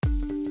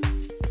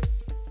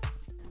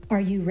Are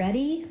you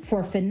ready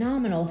for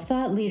phenomenal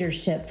thought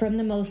leadership from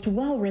the most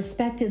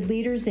well-respected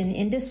leaders in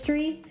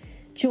industry?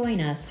 Join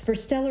us for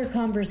stellar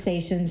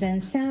conversations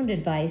and sound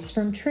advice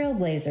from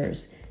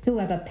trailblazers who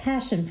have a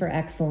passion for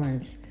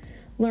excellence.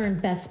 Learn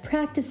best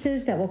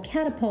practices that will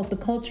catapult the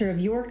culture of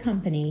your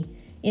company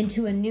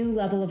into a new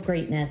level of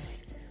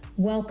greatness.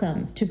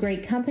 Welcome to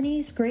Great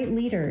Companies, Great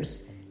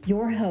Leaders.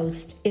 Your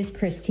host is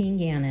Christine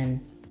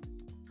Gannon.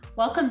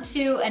 Welcome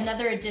to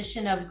another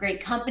edition of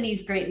Great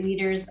Companies, Great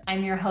Leaders.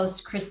 I'm your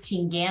host,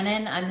 Christine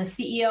Gannon. I'm the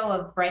CEO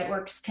of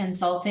Brightworks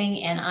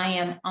Consulting, and I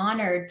am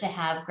honored to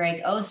have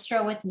Greg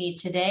Ostrow with me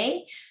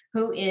today,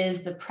 who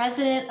is the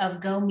president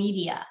of Go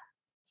Media,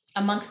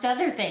 amongst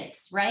other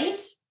things,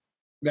 right?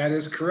 That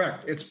is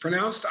correct. It's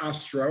pronounced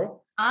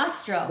Ostrow.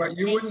 Ostrow. But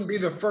you wouldn't be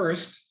the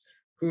first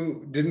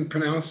who didn't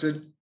pronounce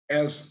it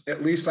as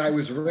at least I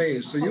was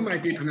raised. So you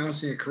might be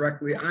pronouncing it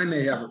correctly. I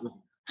may have it wrong.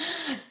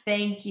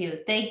 Thank you.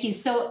 Thank you.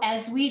 So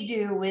as we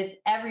do with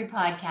every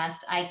podcast,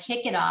 I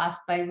kick it off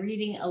by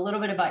reading a little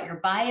bit about your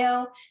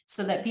bio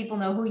so that people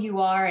know who you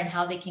are and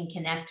how they can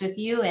connect with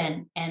you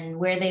and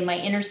where they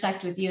might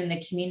intersect with you in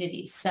the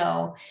community.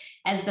 So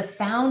as the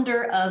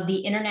founder of the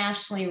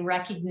internationally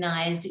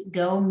recognized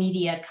Go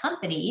Media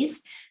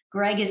Companies,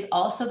 Greg is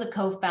also the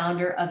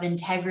co-founder of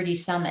Integrity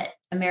Summit,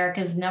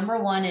 America's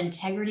 #1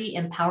 integrity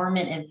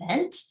empowerment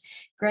event.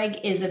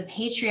 Greg is a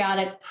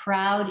patriotic,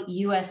 proud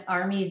U.S.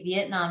 Army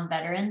Vietnam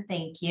veteran,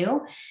 thank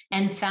you,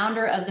 and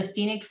founder of the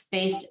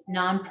Phoenix-based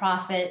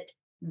nonprofit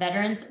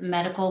Veterans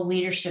Medical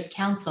Leadership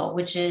Council,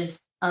 which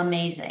is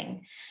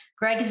amazing.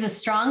 Greg is a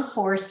strong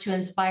force to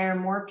inspire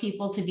more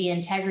people to be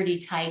integrity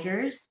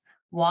tigers,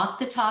 walk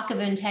the talk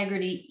of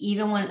integrity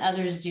even when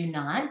others do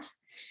not.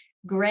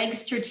 Greg's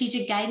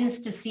strategic guidance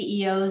to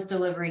CEOs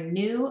delivering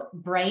new,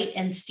 bright,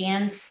 and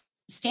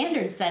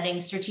standard-setting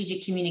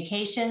strategic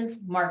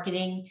communications,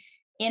 marketing,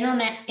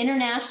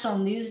 international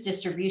news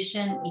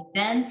distribution,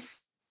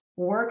 events,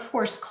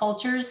 workforce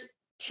cultures,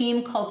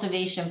 team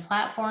cultivation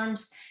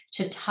platforms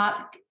to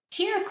top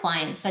tier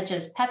clients such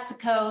as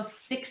PepsiCo,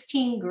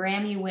 16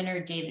 Grammy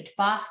winner David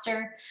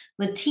Foster,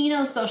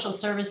 Latino social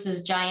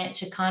services giant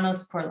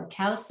Chicanos por la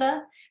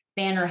Causa,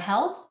 Banner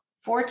Health,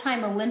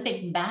 4-time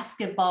Olympic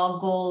basketball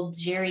gold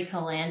Jerry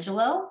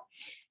Colangelo,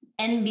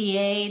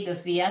 NBA, the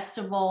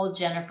Fiesta Bowl,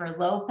 Jennifer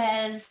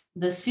Lopez,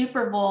 the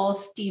Super Bowl,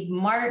 Steve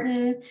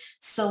Martin,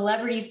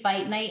 Celebrity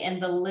Fight Night,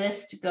 and the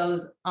list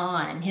goes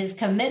on. His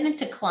commitment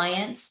to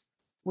clients: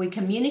 we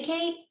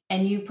communicate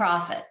and you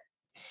profit.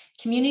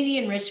 Community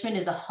enrichment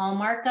is a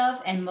hallmark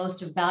of and most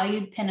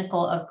valued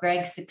pinnacle of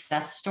Greg's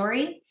success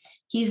story.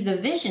 He's the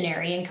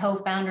visionary and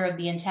co-founder of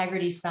the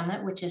Integrity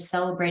Summit, which is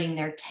celebrating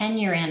their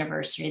 10-year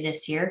anniversary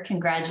this year.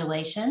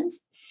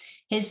 Congratulations.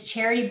 His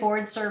charity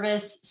board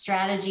service,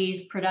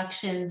 strategies,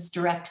 productions,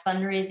 direct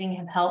fundraising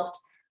have helped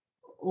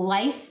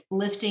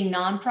life-lifting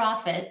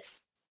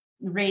nonprofits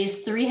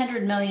raise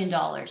 $300 million.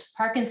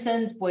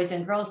 Parkinson's, Boys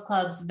and Girls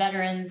Clubs,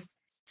 Veterans,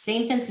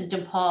 St. Vincent de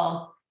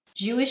Paul,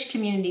 Jewish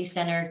Community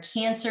Center,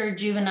 cancer,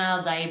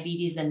 juvenile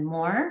diabetes, and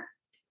more.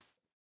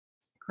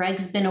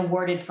 Greg's been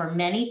awarded for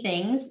many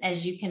things,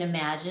 as you can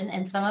imagine,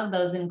 and some of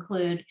those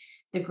include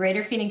the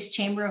Greater Phoenix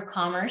Chamber of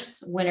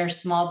Commerce winner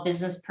Small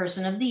Business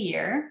Person of the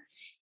Year,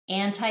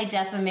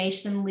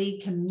 Anti-Defamation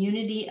League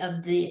Community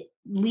of the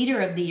Leader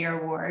of the Year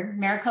Award,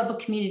 Maricopa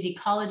Community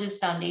Colleges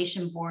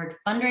Foundation Board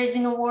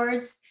Fundraising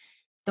Awards,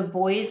 the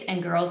Boys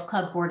and Girls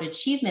Club Board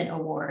Achievement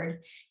Award,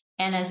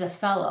 and as a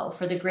fellow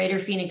for the Greater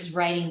Phoenix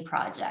Writing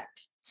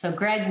Project. So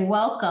Greg,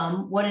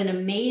 welcome. What an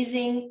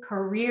amazing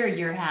career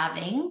you're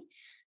having.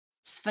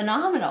 It's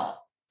phenomenal.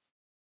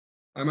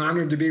 I'm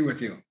honored to be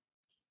with you.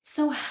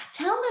 So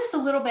tell us a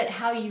little bit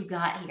how you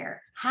got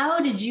here. How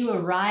did you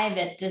arrive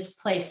at this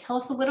place? Tell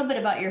us a little bit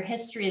about your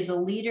history as a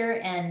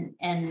leader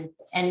and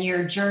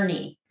your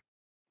journey.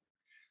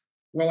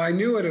 Well, I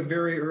knew at a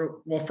very early,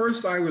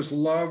 first I was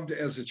loved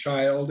as a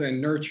child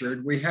and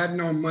nurtured. We had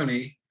no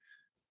money.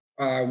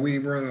 We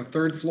were on the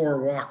third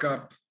floor walk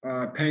up.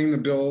 Paying the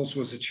bills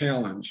was a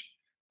challenge.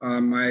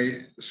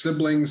 My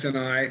siblings and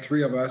I,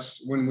 3 of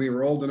us, when we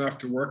were old enough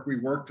to work, we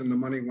worked and the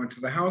money went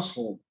to the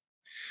household.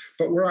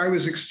 But where I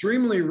was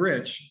extremely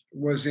rich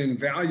was in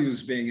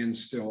values being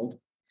instilled.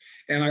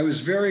 And I was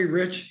very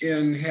rich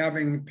in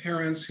having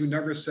parents who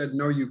never said,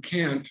 no, you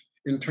can't,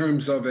 in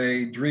terms of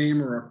a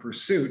dream or a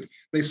pursuit.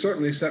 They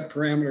certainly set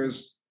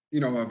parameters,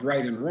 of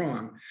right and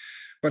wrong.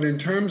 But in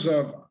terms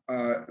of,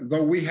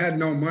 though we had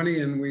no money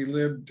and we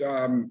lived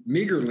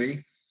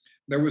meagerly,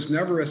 there was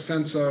never a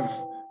sense of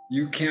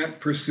you can't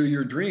pursue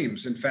your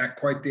dreams. In fact,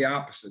 quite the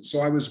opposite.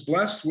 So I was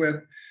blessed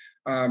with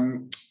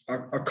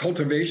a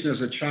cultivation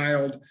as a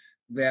child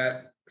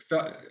that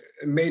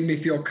made me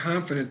feel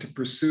confident to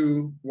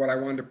pursue what I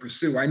wanted to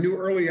pursue. I knew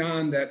early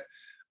on that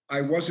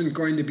I wasn't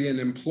going to be an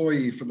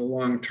employee for the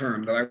long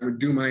term, that I would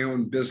do my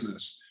own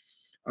business.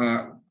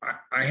 I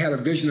had a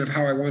vision of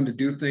how I wanted to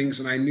do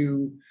things, and I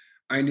knew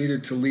I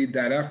needed to lead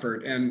that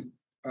effort. And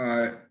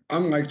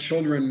unlike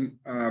children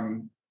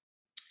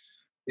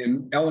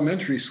in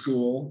elementary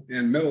school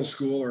and middle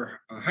school or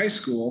high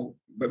school,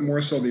 but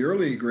more so the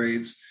early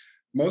grades,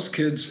 most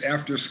kids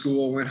after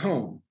school went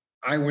home.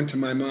 I went to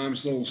my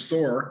mom's little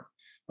store,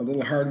 a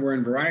little hardware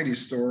and variety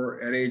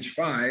store at age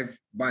 5,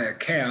 by a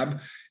cab,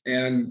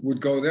 and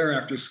would go there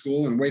after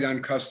school and wait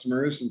on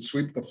customers and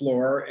sweep the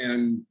floor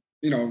and,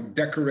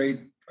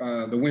 decorate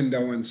the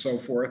window and so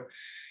forth.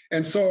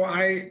 And so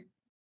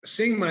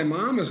seeing my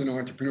mom as an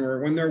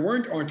entrepreneur when there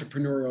weren't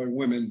entrepreneurial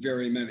women,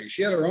 very many.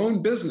 She had her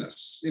own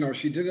business.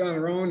 She did it on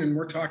her own, and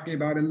we're talking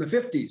about in the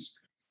 50s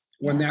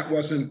when that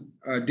wasn't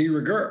de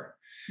rigueur.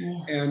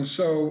 Yeah. And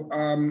so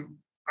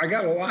I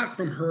got a lot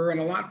from her and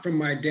a lot from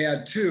my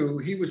dad too.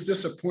 He was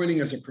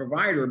disappointing as a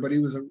provider, but he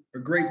was a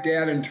great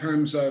dad in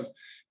terms of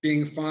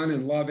being fun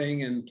and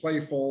loving and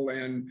playful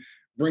and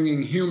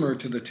bringing humor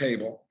to the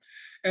table.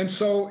 And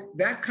so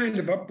that kind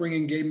of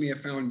upbringing gave me a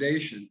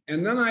foundation.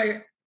 And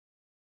then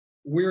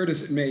weird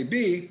as it may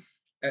be,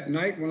 at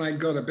night when I'd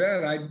go to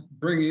bed, I'd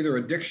bring either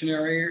a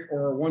dictionary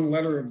or one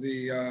letter of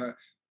the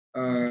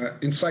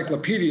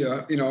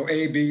encyclopedia,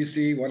 A, B,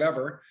 C,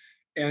 whatever,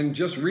 and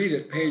just read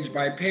it page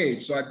by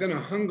page. So I've been a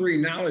hungry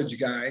knowledge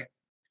guy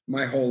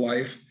my whole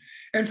life.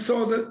 And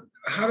so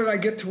how did I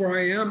get to where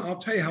I am? I'll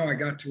tell you how I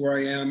got to where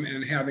I am,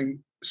 and having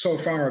so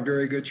far a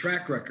very good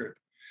track record.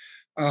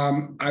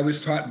 I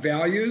was taught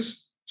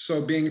values,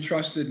 so being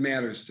trusted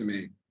matters to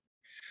me.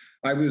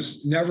 I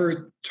was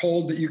never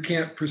told that you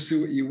can't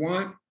pursue what you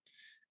want.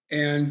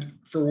 And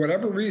for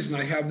whatever reason,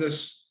 I have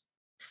this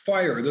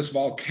fire, this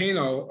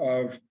volcano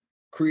of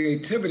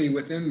creativity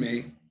within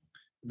me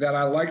that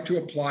I like to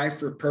apply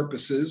for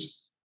purposes,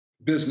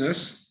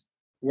 business,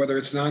 whether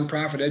it's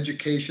nonprofit,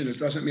 education, it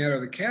doesn't matter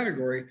the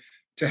category,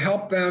 to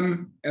help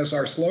them, as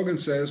our slogan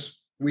says,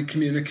 we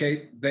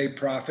communicate, they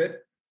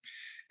profit.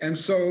 And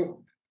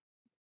so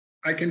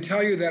I can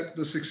tell you that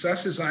the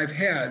successes I've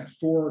had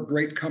for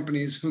great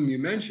companies whom you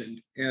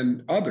mentioned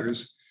and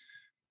others,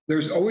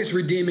 there's always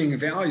redeeming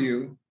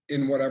value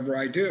in whatever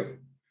I do.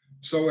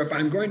 So if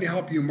I'm going to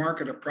help you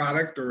market a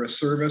product or a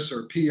service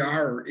or PR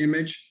or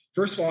image,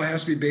 first of all, it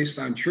has to be based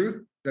on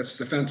truth that's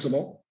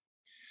defensible.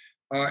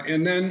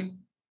 And then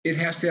it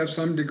has to have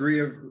some degree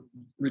of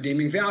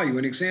redeeming value.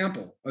 An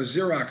example, a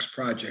Xerox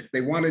project.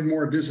 They wanted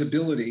more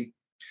visibility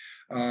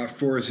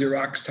for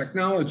Xerox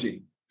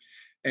technology.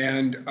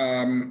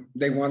 And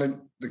they wanted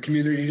the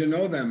community to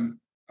know them.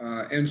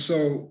 And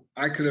so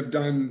I could have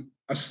done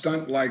a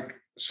stunt like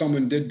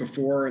someone did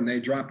before, and they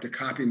dropped a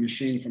copy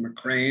machine from a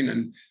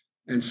crane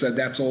and said,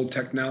 that's old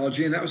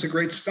technology. And that was a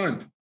great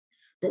stunt.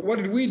 But what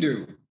did we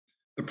do?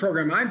 The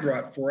program I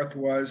brought forth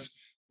was,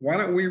 why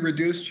don't we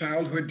reduce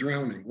childhood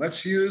drowning?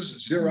 Let's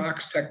use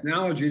Xerox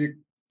technology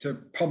to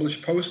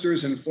publish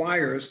posters and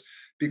flyers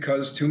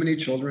because too many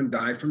children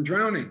die from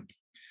drowning.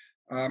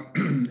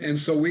 And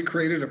so we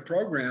created a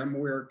program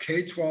where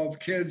K-12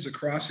 kids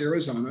across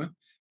Arizona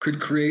could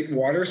create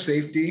water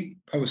safety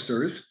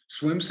posters,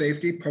 swim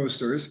safety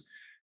posters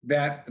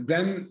that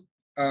then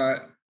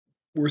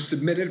were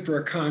submitted for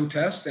a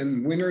contest,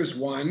 and winners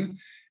won,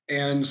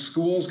 and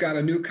schools got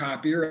a new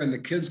copier, and the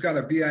kids got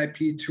a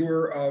VIP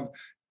tour of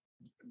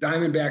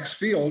Diamondbacks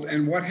Field.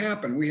 And what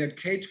happened? We had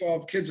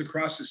K-12 kids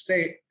across the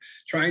state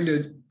trying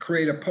to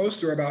create a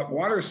poster about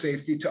water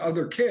safety to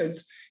other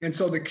kids. And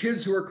so the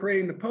kids who are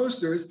creating the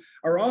posters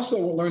are also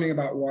learning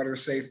about water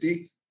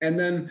safety. And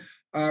then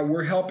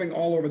we're helping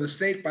all over the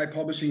state by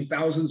publishing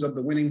thousands of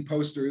the winning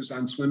posters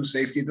on swim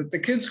safety that the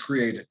kids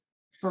created.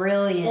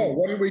 Brilliant. Oh,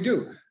 what did we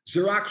do?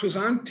 Xerox was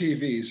on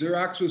TV.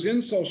 Xerox was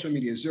in social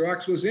media.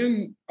 Xerox was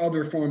in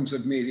other forms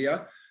of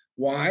media.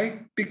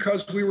 Why?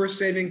 Because we were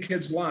saving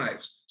kids'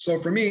 lives. So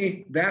for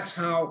me, that's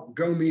how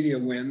Go Media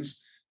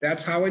wins.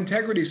 That's how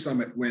Integrity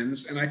Summit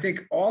wins. And I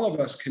think all of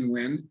us can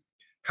win.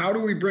 How do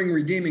we bring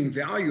redeeming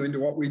value into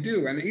what we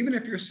do? And even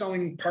if you're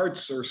selling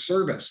parts or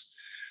service,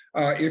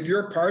 if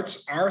your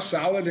parts are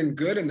solid and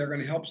good and they're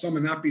going to help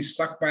someone not be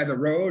stuck by the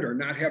road or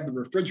not have the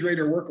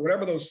refrigerator work, or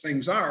whatever those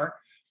things are,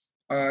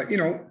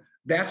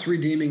 that's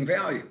redeeming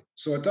value.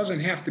 So it doesn't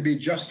have to be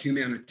just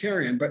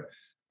humanitarian, but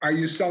are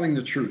you selling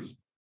the truth?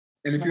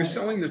 And if you're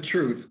selling the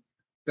truth,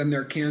 then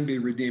there can be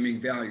redeeming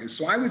value.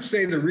 So I would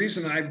say the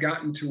reason I've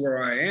gotten to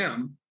where I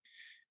am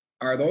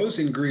are those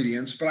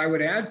ingredients, but I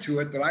would add to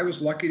it that I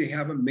was lucky to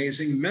have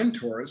amazing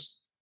mentors.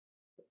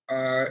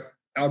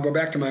 I'll go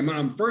back to my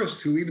mom first,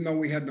 who, even though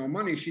we had no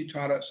money, she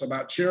taught us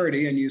about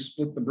charity, and you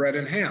split the bread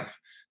in half.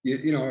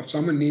 If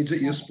someone needs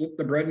it, you split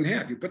the bread in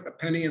half. You put the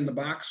penny in the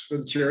box for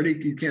the charity.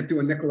 You can't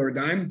do a nickel or a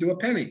dime, do a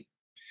penny.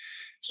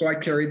 So I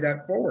carried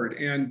that forward.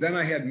 And then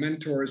I had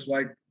mentors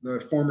like the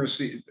former,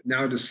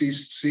 now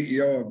deceased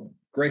CEO of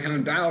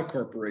Greyhound Dial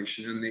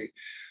Corporation,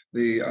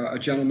 and a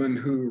gentleman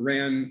who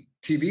ran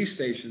TV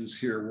stations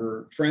here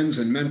were friends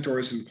and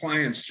mentors and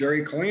clients.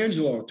 Jerry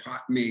Colangelo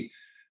taught me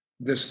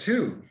this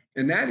too.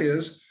 And that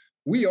is,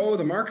 we owe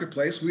the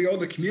marketplace, we owe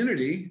the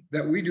community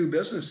that we do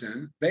business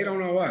in. They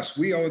don't owe us,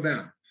 we owe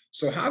them.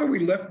 So how do we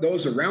lift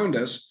those around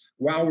us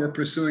while we're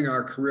pursuing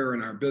our career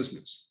and our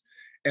business?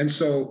 And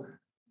so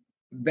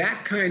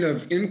that kind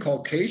of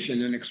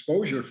inculcation and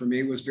exposure for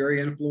me was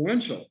very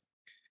influential.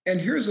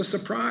 And here's a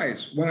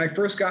surprise. When I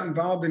first got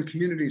involved in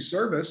community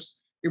service,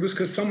 It was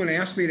because someone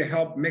asked me to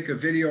help make a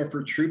video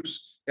for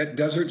troops at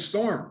Desert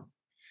Storm.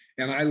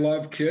 And I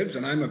love kids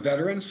and I'm a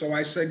veteran. So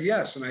I said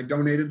yes. And I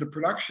donated the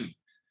production.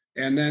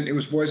 And then it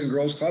was Boys and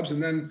Girls Clubs.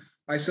 And then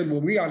I said,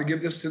 well, we ought to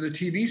give this to the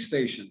TV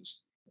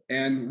stations.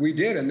 And we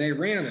did, and they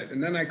ran it.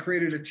 And then I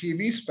created a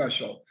TV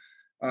special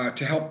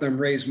to help them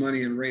raise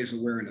money and raise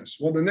awareness.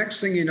 Well, the next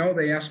thing you know,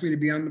 they asked me to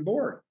be on the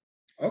board.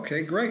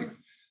 Okay, great.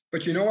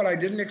 But you know what I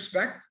didn't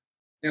expect?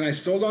 And I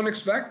still don't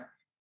expect?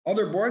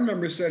 Other board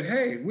members said,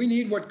 hey, we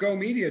need what Go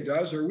Media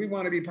does, or we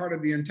want to be part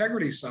of the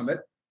Integrity Summit.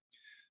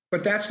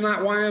 But that's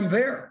not why I'm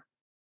there.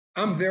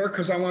 I'm there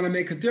because I want to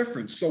make a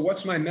difference. So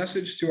what's my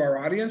message to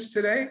our audience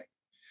today?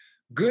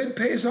 Good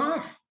pays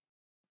off.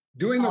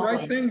 Doing the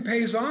right thing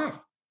pays off.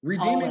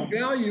 Redeeming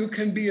value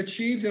can be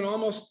achieved in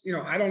almost,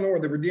 I don't know where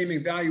the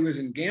redeeming value is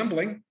in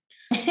gambling.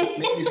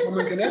 Maybe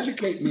someone can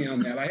educate me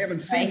on that. I haven't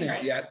seen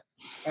that yet.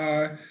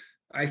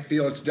 I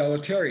feel it's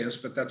deleterious,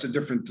 but that's a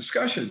different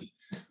discussion.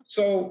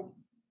 So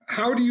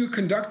how do you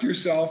conduct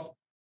yourself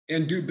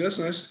and do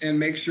business and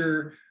make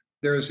sure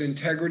there's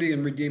integrity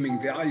and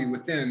redeeming value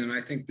within? And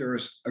I think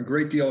there's a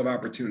great deal of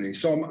opportunity.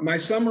 So my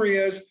summary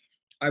is,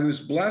 I was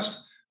blessed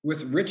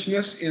with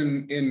richness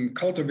in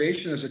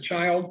cultivation as a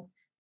child.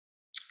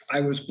 I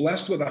was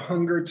blessed with a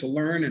hunger to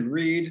learn and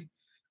read.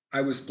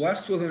 I was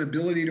blessed with an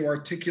ability to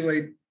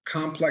articulate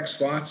complex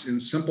thoughts in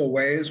simple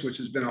ways, which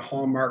has been a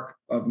hallmark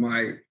of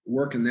my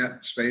work in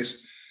that space.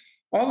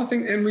 All the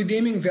things, and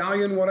redeeming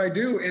value in what I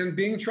do, and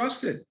being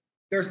trusted.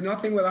 There's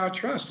nothing without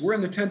trust. We're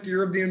in the 10th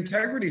year of the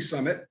Integrity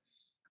Summit.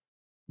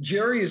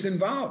 Jerry is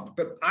involved,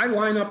 but I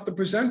line up the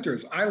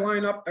presenters. I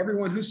line up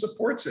everyone who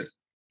supports it.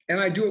 And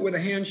I do it with a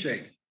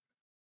handshake.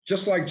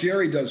 Just like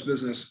Jerry does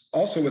business,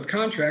 also with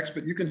contracts,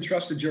 but you can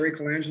trust a Jerry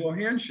Colangelo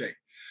handshake.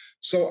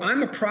 So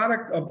I'm a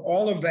product of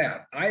all of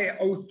that. I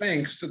owe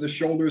thanks to the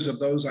shoulders of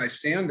those I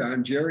stand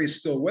on.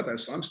 Jerry's still with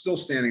us. I'm still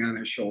standing on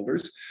his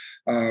shoulders.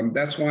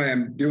 That's why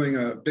I'm doing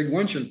a big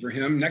luncheon for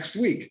him next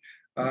week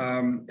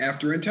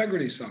after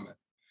Integrity Summit.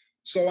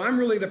 So I'm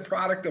really the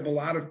product of a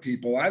lot of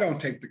people. I don't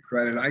take the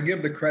credit. I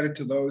give the credit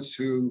to those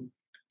who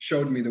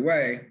showed me the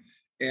way,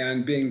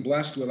 and being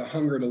blessed with a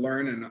hunger to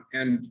learn.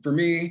 And for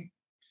me,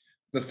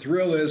 the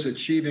thrill is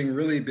achieving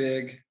really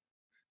big.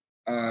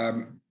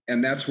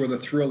 And that's where the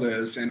thrill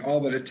is, and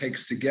all that it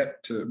takes to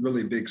get to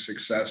really big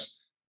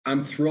success.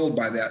 I'm thrilled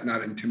by that,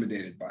 not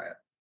intimidated by it.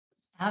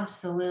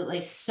 Absolutely.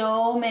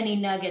 So many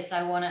nuggets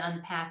I want to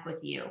unpack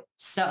with you.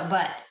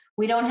 But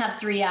we don't have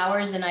 3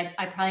 hours, and I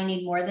probably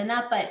need more than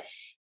that. But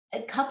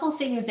a couple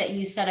things that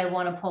you said I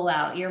want to pull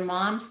out. Your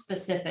mom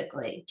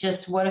specifically,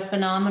 just what a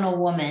phenomenal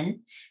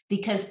woman,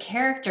 because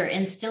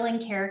instilling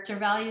character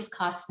values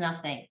costs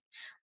nothing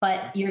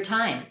but your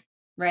time.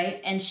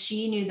 Right. And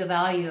she knew the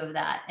value of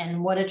that.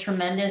 And what a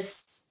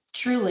tremendous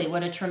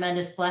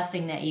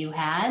blessing that you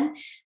had,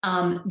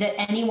 that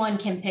anyone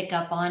can pick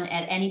up on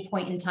at any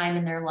point in time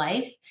in their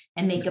life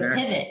and make a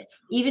pivot,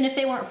 even if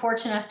they weren't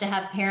fortunate enough to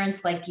have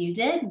parents like you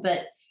did,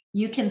 but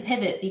you can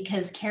pivot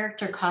because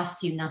character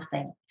costs you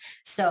nothing.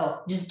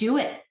 So just do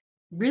it.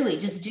 Really,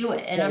 just do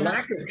it. And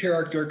lack of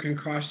character can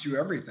cost you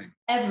everything.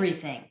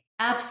 Everything.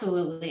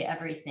 Absolutely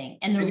everything.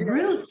 And the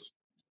root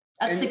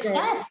of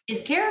success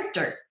is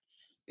character.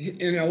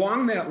 And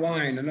along that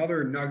line,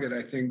 another nugget,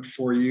 I think,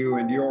 for you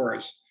and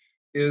yours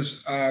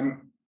is the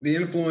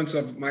influence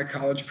of my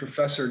college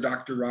professor,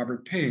 Dr.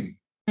 Robert Payne.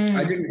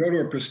 I didn't go to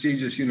a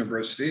prestigious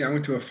university. I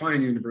went to a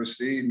fine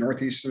university,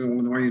 Northeastern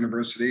Illinois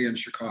University in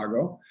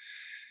Chicago.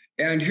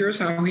 And here's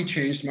how he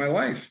changed my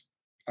life.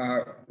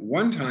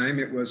 One time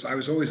I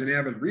was always an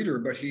avid reader,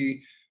 but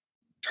he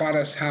taught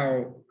us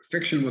how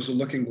fiction was a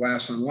looking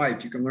glass on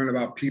life. You can learn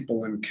about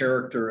people and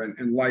character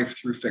and life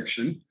through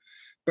fiction.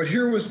 But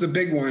here was the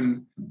big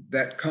one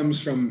that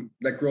grows from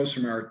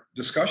our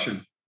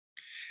discussion.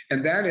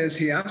 And that is,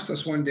 he asked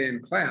us one day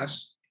in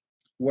class,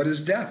 what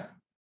is death?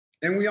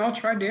 And we all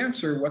tried to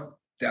answer what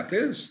death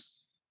is.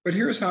 But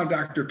here's how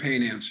Dr.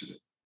 Payne answered it.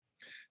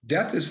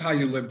 Death is how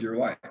you live your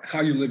life.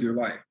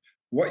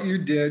 What you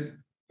did,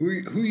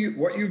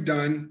 what you've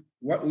done,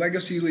 what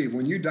legacy you leave.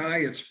 When you die,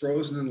 it's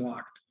frozen and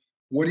locked.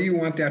 What do you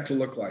want that to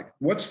look like?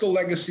 What's the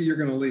legacy you're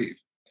going to leave?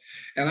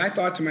 And I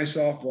thought to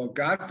myself, well,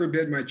 God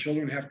forbid my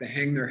children have to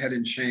hang their head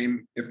in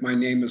shame if my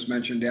name is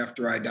mentioned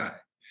after I die.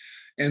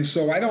 And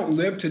so I don't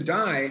live to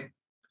die,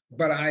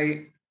 but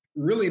I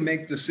really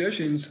make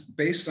decisions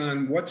based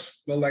on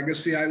what's the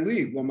legacy I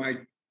leave. Will my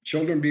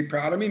children be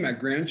proud of me? My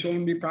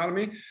grandchildren be proud of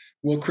me?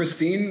 Will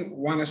Christine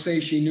want to say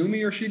she knew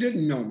me or she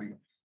didn't know me?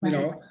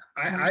 Right.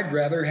 I'd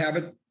rather have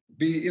it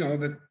be,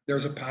 that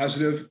there's a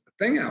positive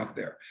thing out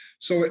there.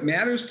 So it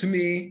matters to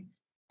me.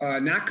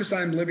 Not because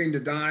I'm living to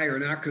die or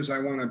not because I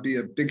want to be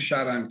a big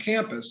shot on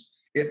campus.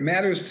 It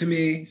matters to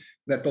me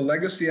that the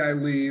legacy I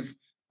leave,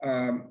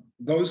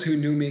 those who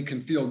knew me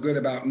can feel good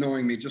about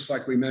knowing me, just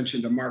like we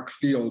mentioned to Mark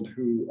Field,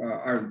 who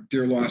our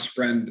dear lost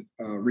friend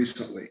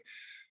recently.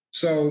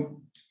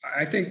 So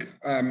I think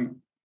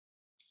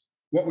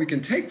what we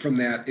can take from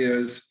that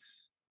is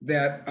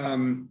that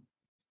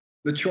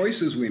the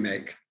choices we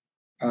make,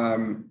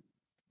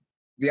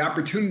 the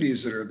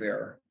opportunities that are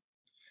there,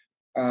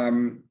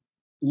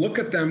 look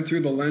at them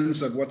through the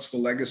lens of what's the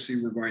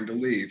legacy we're going to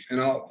leave. And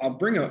I'll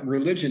bring a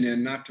religion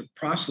in, not to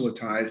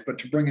proselytize, but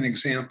to bring an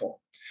example.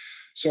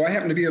 So I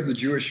happen to be of the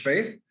Jewish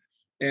faith,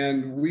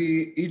 and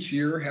we each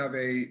year have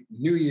a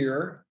new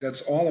year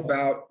that's all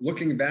about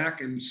looking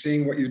back and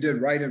seeing what you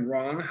did right and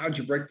wrong. How'd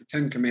you break the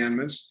 10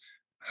 commandments?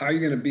 How are you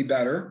going to be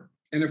better?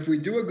 And if we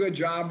do a good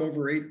job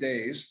over 8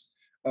 days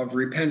of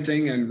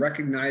repenting and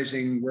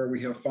recognizing where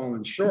we have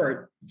fallen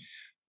short,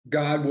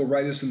 God will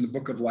write us in the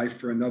book of life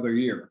for another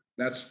year.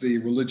 That's the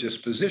religious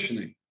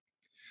positioning.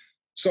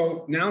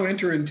 So now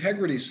enter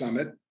Integrity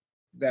Summit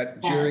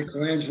that Jerry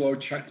Colangelo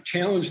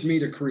challenged me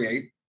to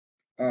create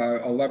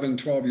 11,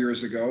 12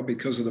 years ago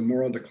because of the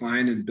moral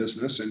decline in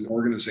business and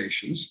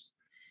organizations.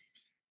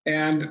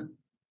 And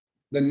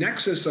the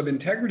nexus of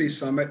Integrity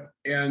Summit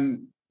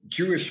and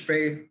Jewish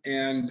faith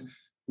and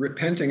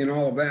repenting and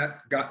all of that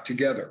got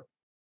together.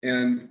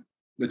 And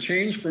the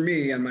change for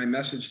me, and my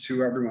message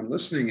to everyone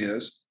listening,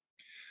 is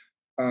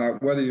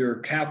whether you're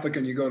Catholic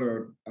and you go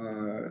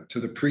to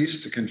the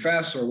priest to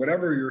confess, or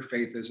whatever your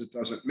faith is, it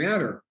doesn't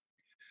matter.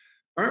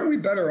 Aren't we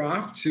better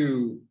off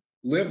to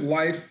live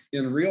life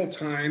in real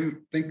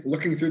time,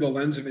 looking through the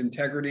lens of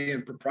integrity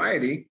and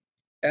propriety,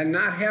 and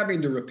not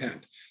having to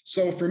repent?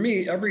 So for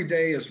me, every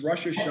day is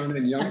Rosh Hashanah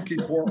and Yom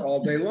Kippur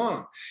all day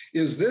long.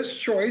 Is this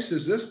choice,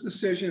 is this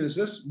decision, is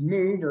this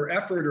move or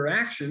effort or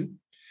action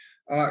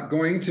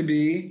going to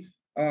be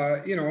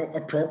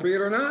appropriate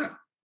or not?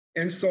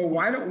 And so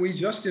why don't we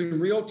just in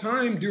real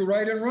time do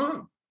right and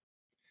wrong?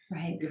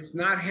 Right. It's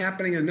not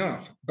happening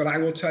enough, but I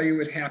will tell you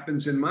it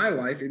happens in my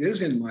life. It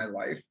is in my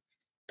life.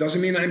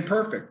 Doesn't mean I'm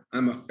perfect.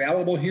 I'm a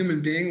fallible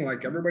human being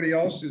like everybody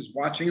else who's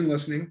watching and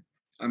listening.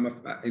 I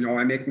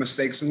make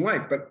mistakes in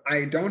life, but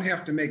I don't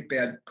have to make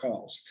bad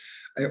calls.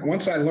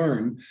 Once I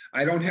learn,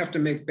 I don't have to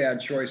make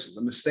bad choices.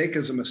 A mistake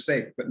is a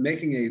mistake, but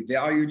making a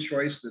value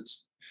choice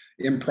that's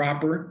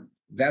improper,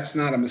 that's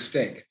not a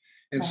mistake.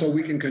 And so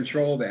we can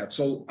control that.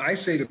 So I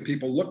say to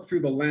people, look through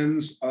the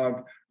lens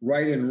of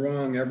right and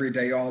wrong every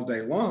day, all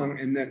day long,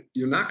 and that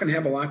you're not going to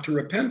have a lot to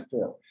repent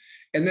for.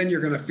 And then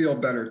you're going to feel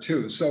better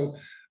too. So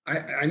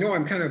I know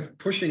I'm kind of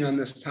pushing on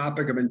this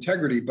topic of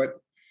integrity,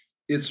 but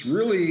it's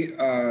really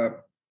a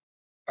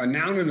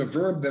noun and a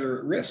verb that are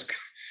at risk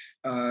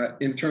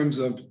in terms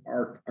of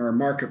our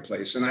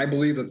marketplace. And I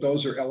believe that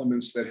those are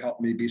elements that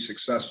help me be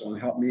successful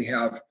and help me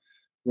have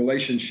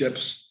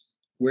relationships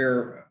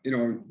where,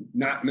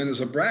 not meant as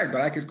a brag,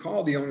 but I could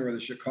call the owner of the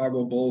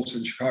Chicago Bulls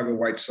and Chicago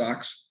White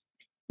Sox,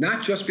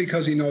 not just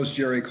because he knows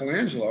Jerry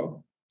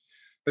Colangelo,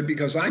 but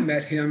because I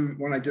met him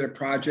when I did a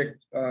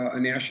project, a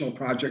national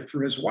project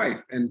for his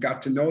wife, and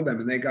got to know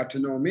them and they got to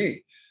know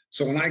me.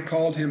 So when I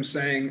called him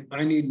saying,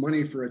 I need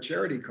money for a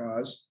charity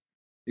cause,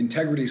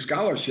 Integrity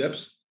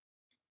Scholarships,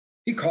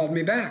 he called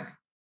me back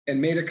and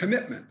made a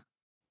commitment.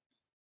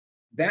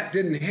 That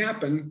didn't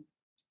happen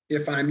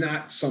if I'm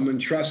not someone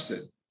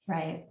trusted.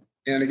 Right.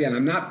 And again,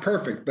 I'm not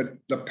perfect, but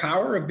the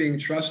power of being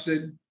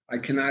trusted, I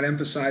cannot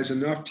emphasize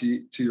enough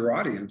to your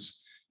audience.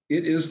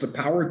 It is the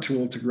power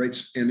tool to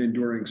great and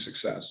enduring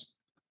success.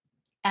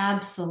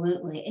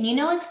 Absolutely. And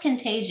it's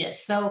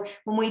contagious. So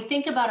when we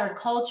think about our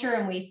culture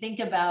and we think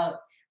about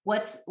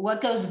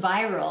what goes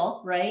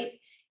viral, right?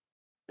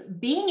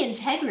 Being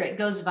integrate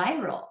goes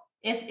viral.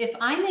 If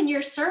I'm in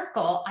your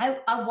circle,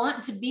 I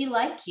want to be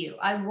like you.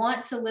 I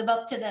want to live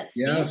up to that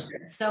standard.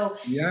 Yes. So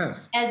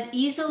as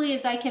easily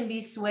as I can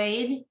be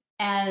swayed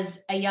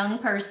as a young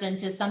person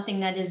to something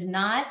that is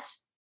not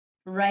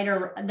right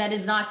or that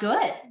is not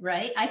good,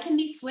 right? I can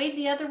be swayed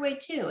the other way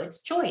too.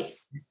 It's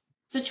choice.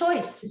 It's a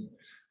choice.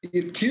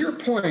 To your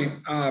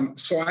point,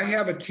 so I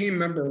have a team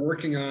member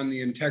working on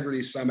the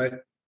Integrity Summit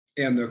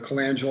and the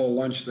Colangelo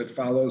lunch that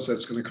follows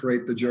that's going to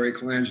create the Jerry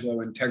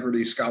Colangelo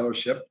Integrity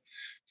Scholarship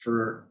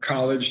for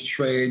college,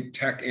 trade,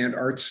 tech, and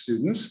arts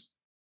students.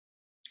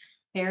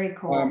 Very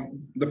cool.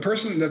 The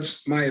person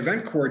that's my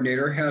event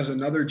coordinator has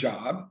another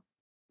job,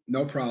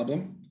 no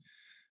problem.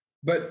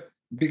 But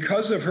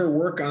because of her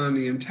work on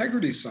the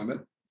Integrity Summit,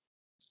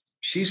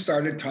 she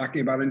started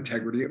talking about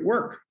integrity at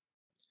work.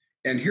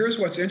 And here's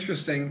what's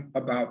interesting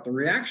about the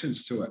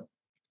reactions to it.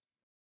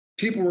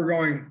 People were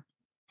going,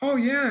 oh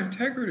yeah,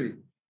 integrity.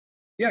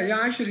 Yeah,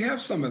 I should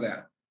have some of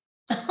that.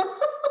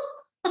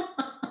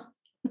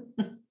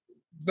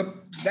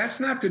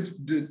 That's not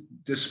to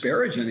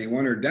disparage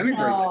anyone or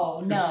denigrate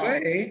them. To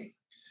say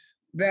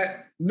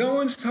that no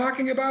one's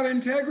talking about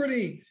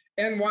integrity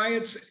and why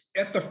it's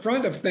at the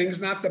front of things,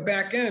 not the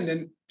back end.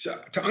 And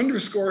to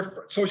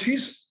underscore, so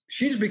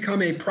she's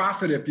become a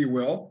prophet, if you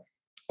will,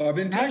 of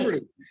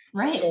integrity.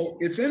 Right. So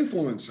it's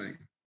influencing,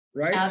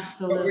 right?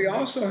 Absolutely. But we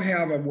also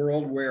have a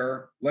world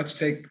where, let's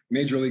take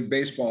Major League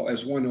Baseball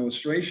as one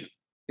illustration.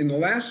 In the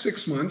last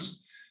 6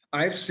 months,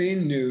 I've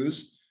seen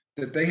news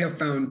that they have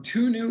found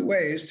 2 new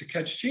ways to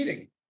catch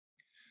cheating,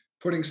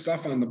 putting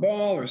stuff on the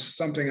ball or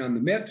something on the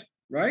mitt,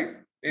 right?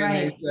 And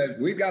they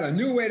said, we've got a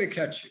new way to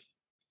catch you.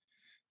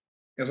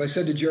 As I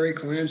said to Jerry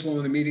Colangelo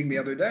in a meeting the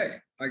other day,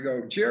 I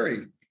go,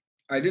 Jerry,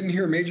 I didn't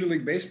hear Major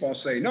League Baseball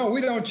say, no,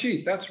 we don't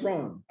cheat. That's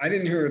wrong. I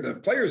didn't hear the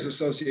Players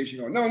Association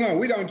go, no,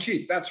 we don't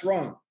cheat. That's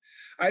wrong.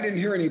 I didn't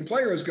hear any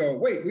players go,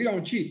 wait, we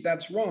don't cheat.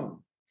 That's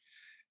wrong.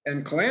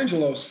 And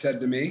Colangelo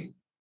said to me,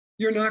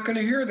 you're not going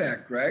to hear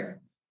that, Greg,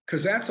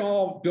 because that's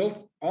all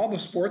the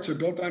sports are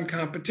built on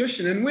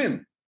competition and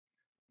win.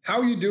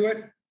 How you do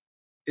it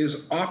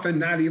is often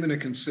not even a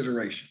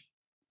consideration.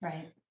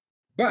 Right.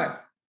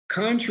 But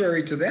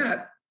contrary to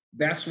that,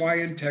 that's why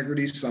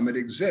Integrity Summit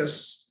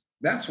exists.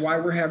 That's why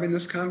we're having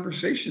this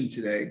conversation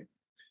today,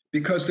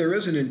 because there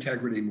is an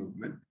integrity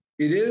movement.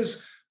 It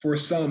is, for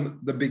some,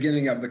 the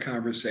beginning of the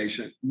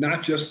conversation,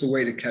 not just the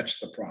way to catch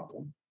the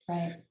problem.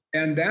 Right.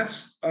 And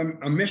that's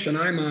a mission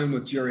I'm on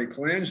with Jerry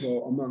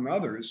Colangelo, among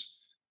others,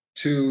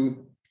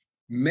 to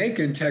make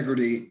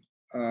integrity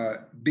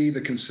be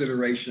the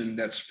consideration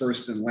that's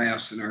first and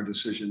last in our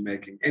decision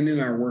making and in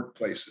our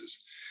workplaces.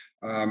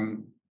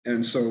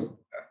 And so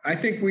I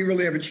think we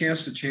really have a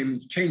chance to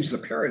change the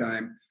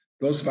paradigm.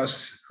 Those of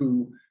us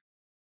who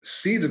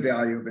see the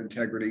value of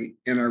integrity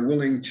and are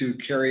willing to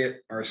carry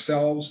it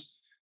ourselves,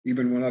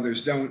 even when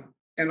others don't,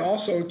 and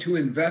also to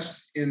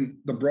invest in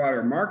the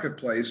broader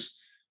marketplace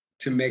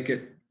to make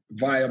it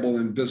viable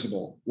and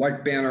visible,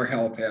 like Banner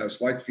Health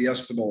has, like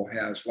Fiestable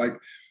has, like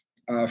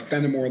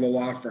Fenimore, the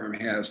law firm,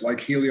 has, like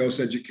Helios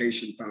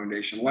Education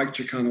Foundation, like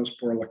Chicanos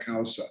por la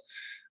Causa,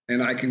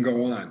 and I can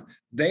go on.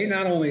 They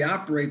not only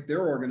operate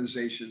their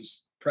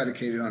organizations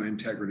predicated on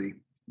integrity,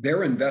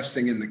 they're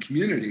investing in the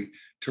community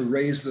to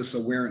raise this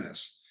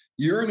awareness.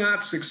 You're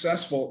not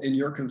successful in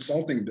your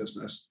consulting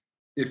business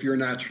if you're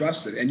not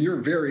trusted, and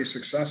you're very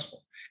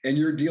successful, and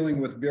you're dealing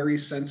with very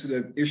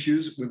sensitive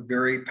issues with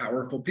very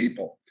powerful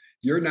people.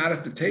 You're not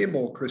at the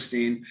table,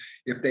 Christine,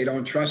 if they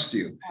don't trust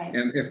you. Right.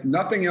 And if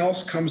nothing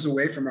else comes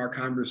away from our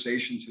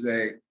conversation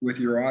today with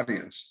your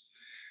audience,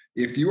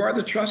 if you are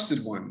the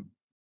trusted one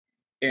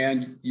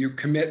and you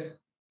commit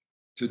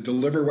to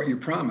deliver what you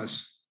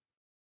promise,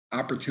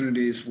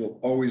 opportunities will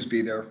always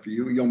be there for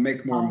you. You'll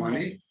make more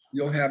money.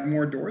 You'll have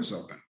more doors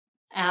open.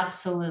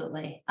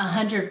 Absolutely.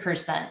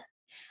 100%.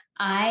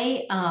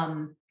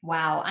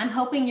 Wow. I'm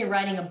hoping you're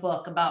writing a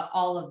book about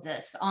all of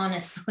this.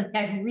 Honestly,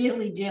 I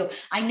really do.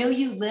 I know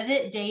you live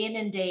it day in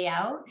and day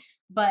out,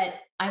 but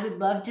I would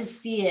love to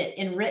see it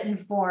in written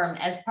form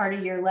as part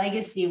of your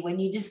legacy when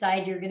you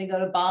decide you're going to go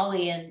to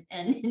Bali and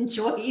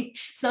enjoy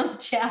some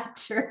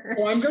chapter.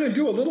 Well, I'm going to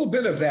do a little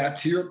bit of that,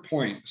 to your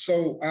point.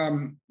 So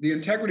the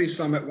Integrity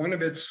Summit, one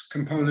of its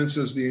components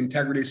is the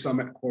Integrity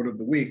Summit Quote of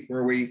the Week,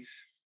 where we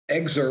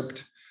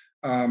excerpt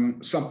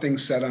something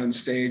said on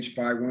stage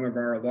by one of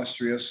our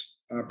illustrious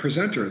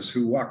presenters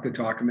who walk the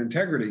talk of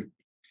integrity.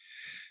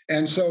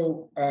 And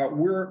so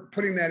we're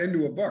putting that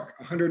into a book,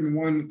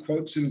 101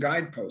 quotes and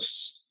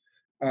guideposts.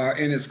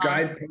 And it's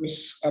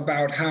guideposts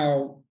about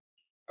how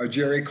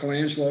Jerry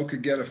Colangelo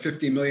could get a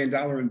 $50 million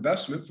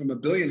investment from a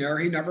billionaire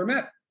he never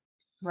met.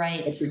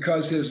 Right. But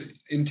because his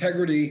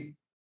integrity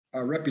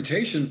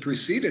reputation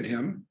preceded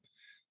him,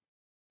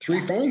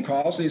 3 phone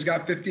calls and he's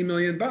got $50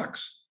 million.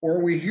 Or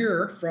we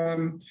hear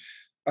from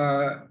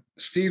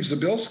Steve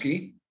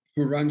Zabilski,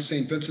 who runs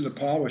St. Vincent de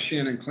Paul with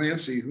Shannon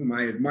Clancy, whom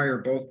I admire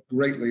both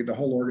greatly, the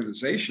whole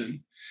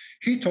organization.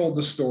 He told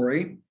the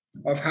story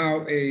of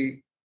how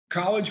a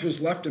college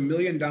was left $1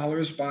 million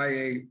by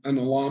an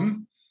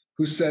alum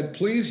who said,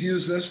 please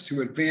use this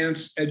to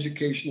advance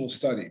educational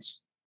studies.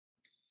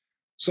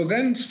 So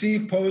then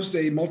Steve posed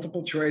a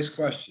multiple choice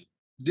question.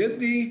 Did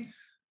the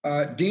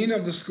dean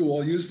of the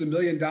school use the $1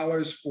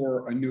 million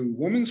for a new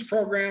women's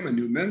program, a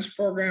new men's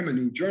program, a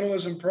new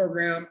journalism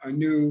program, a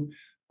new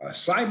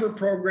cyber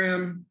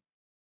program,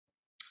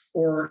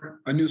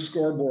 or a new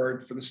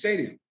scoreboard for the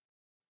stadium?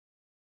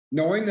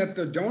 Knowing that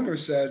the donor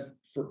said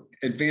for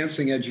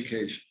advancing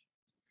education.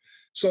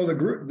 So the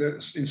group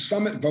in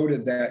Summit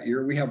voted that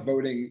year. We have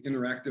voting,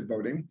 interactive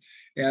voting,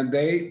 and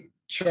they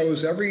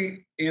chose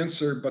every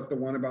answer but the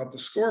one about the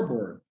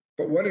scoreboard.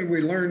 But what did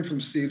we learn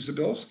from Steve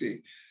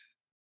Zabilski?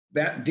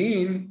 That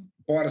dean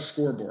bought a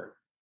scoreboard.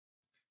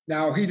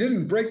 Now, he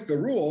didn't break the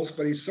rules,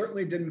 but he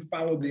certainly didn't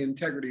follow the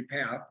integrity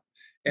path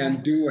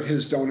and do what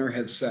his donor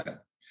had said.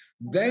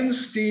 Then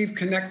Steve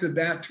connected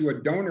that to a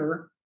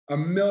donor, a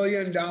 $1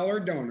 million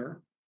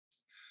donor,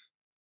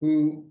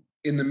 who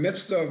in the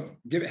midst of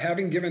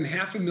having given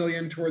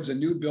 $500,000 towards a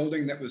new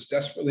building that was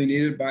desperately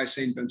needed by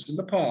St. Vincent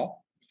de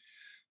Paul,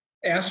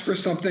 asked for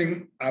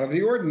something out of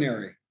the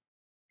ordinary.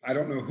 I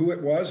don't know who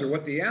it was or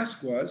what the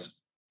ask was,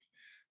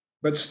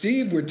 but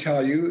Steve would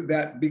tell you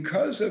that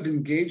because of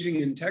engaging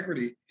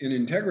integrity in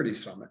Integrity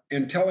Summit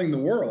and telling the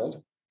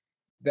world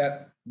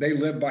that they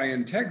live by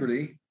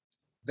integrity,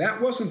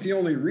 that wasn't the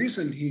only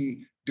reason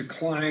he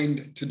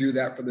declined to do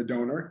that for the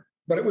donor,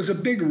 but it was a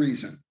big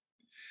reason.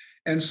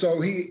 And so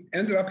he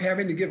ended up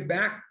having to give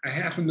back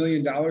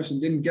 $500,000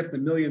 and didn't get the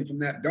 $1 million from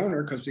that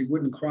donor because he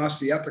wouldn't cross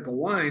the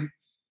ethical line,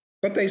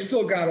 but they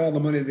still got all the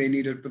money they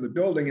needed for the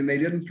building and they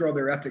didn't throw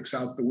their ethics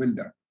out the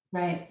window.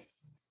 Right.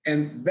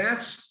 And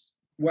that's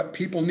what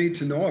people need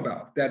to know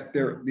about, that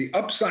the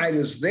upside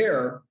is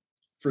there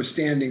for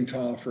standing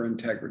tall for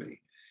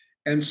integrity.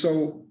 And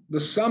so the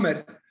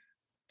summit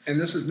and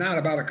this is not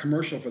about a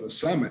commercial for the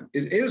summit,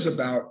 it is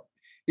about,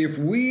 if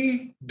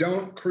we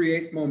don't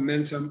create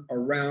momentum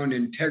around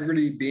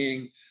integrity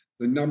being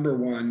the number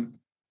one,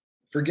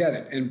 forget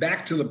it. And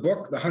back to the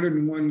book, the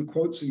 101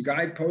 quotes and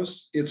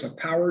guideposts, it's a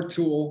power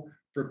tool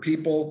for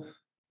people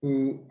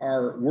who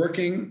are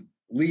working,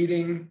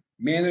 leading,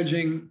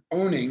 managing,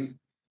 owning,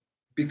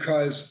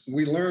 because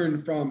we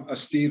learn from a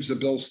Steve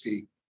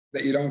Zabilski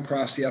that you don't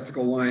cross the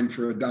ethical line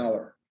for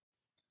 $1.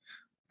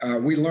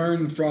 We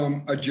learn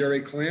from a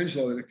Jerry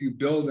Colangelo that if you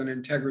build an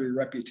integrity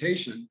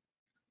reputation,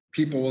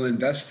 people will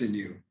invest in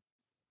you.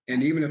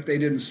 And even if they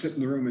didn't sit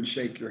in the room and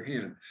shake your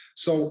hand.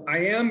 So I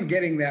am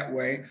getting that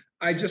way.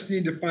 I just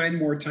need to find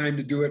more time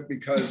to do it,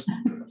 because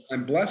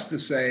I'm blessed to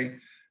say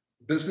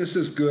business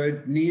is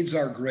good, needs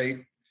are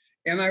great.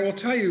 And I will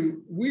tell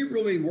you, we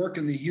really work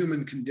in the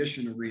human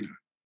condition arena.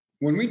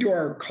 When we do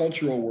our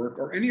cultural work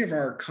or any of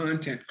our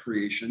content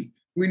creation,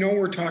 we know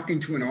we're talking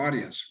to an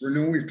audience. We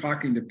know we're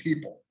talking to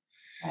people.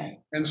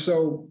 Right. And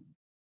so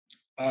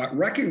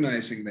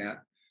recognizing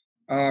that,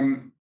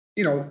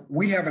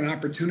 we have an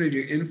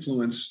opportunity to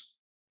influence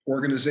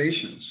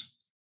organizations.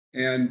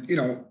 And,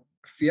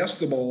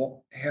 Fiesta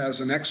Bowl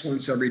has an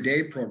Excellence Every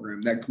Day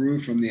program that grew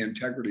from the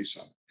Integrity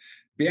Summit.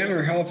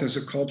 Banner Health is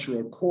a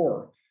cultural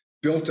core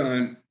built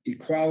on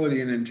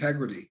equality and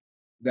integrity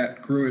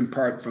that grew in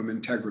part from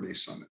Integrity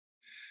Summit.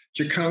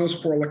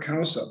 Chicanos por la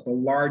Causa, the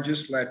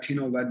largest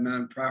Latino-led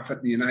nonprofit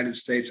in the United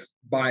States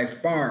by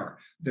far,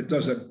 that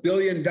does $1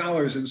 billion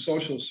in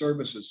social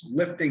services,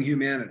 lifting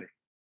humanity.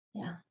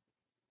 Yeah.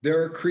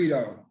 Their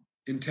credo,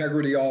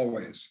 integrity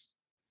always.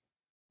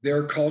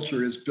 Their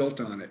culture is built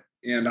on it,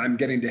 and I'm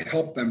getting to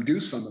help them do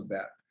some of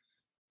that.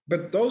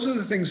 But those are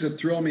the things that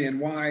thrill me, and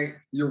why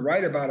you're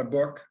right about a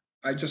book.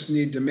 I just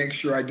need to make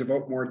sure I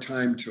devote more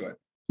time to it.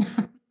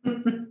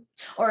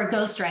 Or a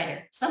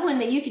ghostwriter, someone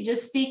that you could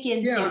just speak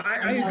into. Yeah,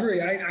 I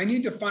agree. I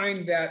need to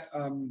find that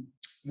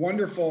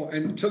wonderful,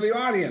 and to the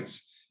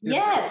audience,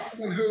 yes,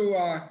 someone who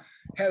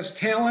has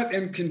talent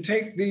and can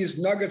take these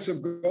nuggets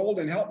of gold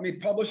and help me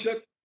publish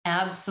it.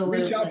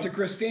 Absolutely. Reach out to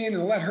Christine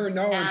and let her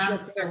know.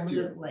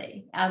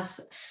 Absolutely.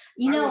 Absolutely.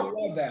 I would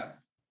love that.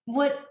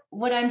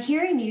 What I'm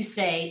hearing you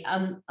say,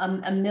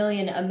 a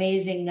million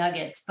amazing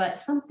nuggets, but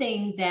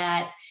something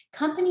that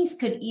companies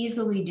could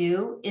easily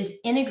do is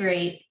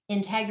integrate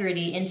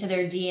integrity into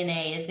their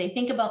DNA as they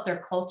think about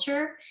their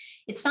culture.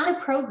 It's not a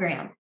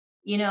program,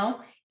 it's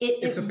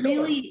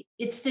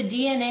the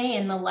DNA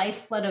and the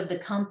lifeblood of the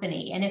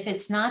company. And if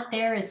it's not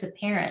there, it's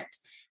apparent.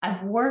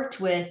 I've worked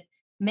with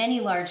many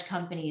large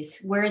companies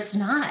where it's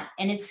not,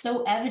 and it's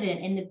so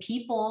evident in the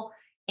people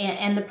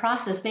and the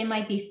process. They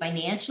might be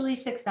financially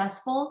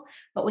successful,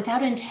 but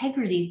without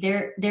integrity,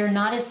 they're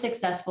not as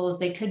successful as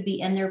they could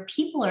be, and their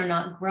people are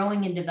not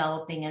growing and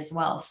developing as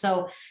well.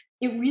 So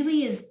it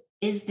really is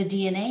the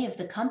DNA of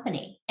the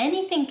company.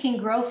 Anything can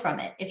grow from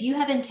it. If you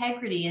have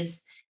integrity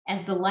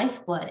as the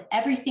lifeblood,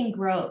 everything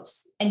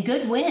grows, and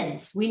good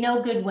wins. We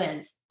know good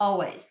wins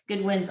always.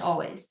 Good wins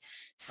always.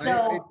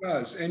 So it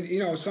does, and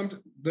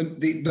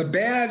the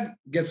bad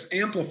gets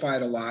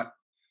amplified a lot,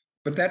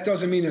 but that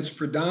doesn't mean it's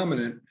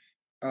predominant.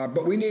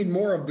 But we need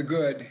more of the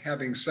good,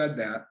 having said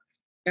that.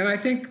 And I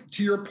think,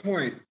 to your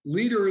point,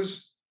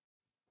 leaders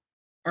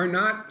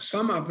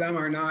some of them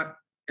are not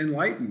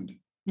enlightened.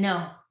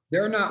 No.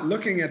 They're not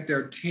looking at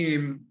their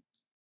team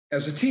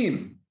as a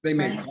team. They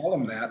may Right. call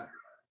them that.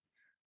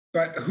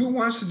 But who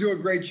wants to do a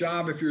great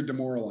job if you're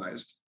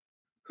demoralized?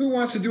 Who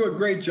wants to do a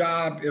great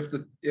job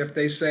if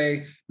they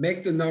say,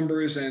 make the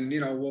numbers and,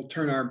 we'll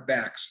turn our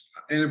backs?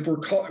 And if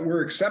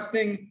we're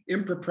accepting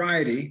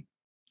impropriety,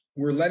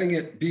 we're letting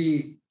it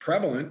be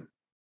prevalent.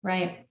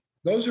 Right.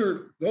 Those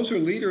are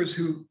leaders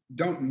who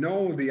don't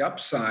know the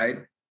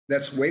upside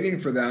that's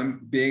waiting for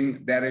them,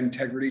 being that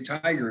integrity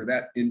tiger,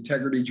 that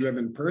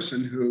integrity-driven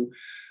person who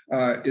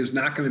is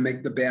not going to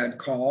make the bad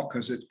call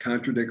because it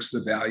contradicts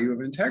the value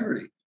of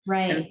integrity.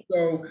 Right. And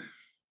so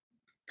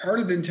part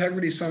of the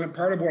Integrity Summit,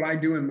 part of what I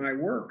do in my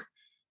work,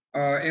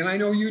 and I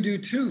know you do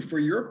too for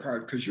your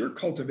part, because you're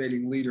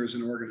cultivating leaders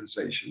in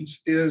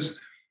organizations, is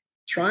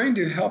trying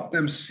to help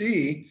them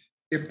see,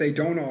 if they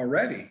don't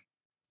already,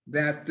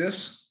 that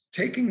this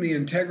taking the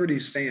integrity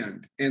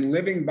stand and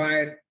living by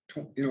it,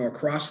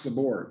 across the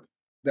board,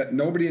 that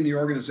nobody in the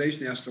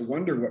organization has to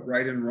wonder what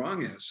right and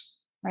wrong is.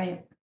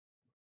 Right.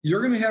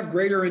 You're going to have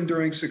greater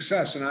enduring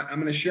success. And I'm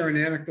going to share an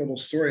anecdotal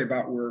story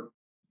about where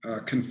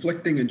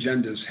conflicting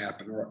agendas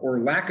happen,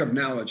 or lack of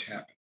knowledge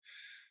happen.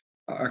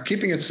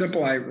 Keeping it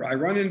simple, I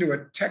run into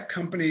a tech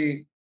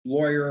company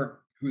lawyer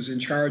who's in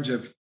charge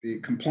of the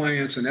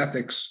compliance and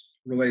ethics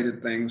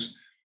related things,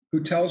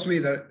 who tells me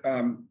that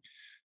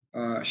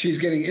she's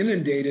getting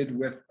inundated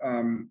with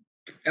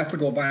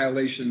ethical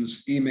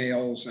violations,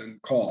 emails,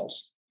 and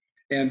calls.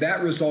 And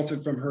that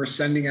resulted from her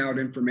sending out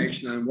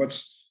information on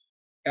what's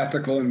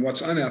ethical and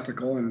what's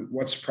unethical, and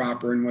what's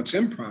proper and what's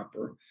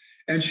improper.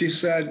 And she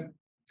said,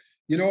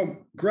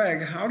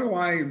 Greg, how do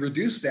I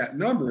reduce that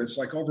number? It's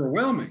like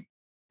overwhelming.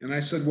 And I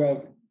said,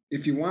 well,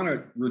 if you want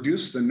to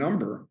reduce the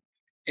number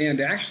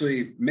and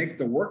actually make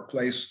the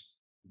workplace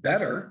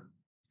better,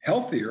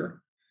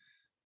 healthier,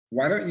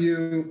 why don't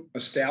you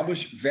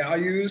establish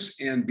values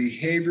and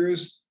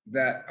behaviors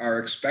that are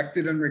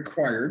expected and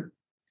required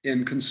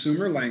in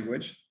consumer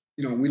language?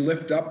 You know, we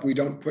lift up, we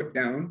don't put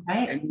down.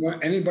 Right.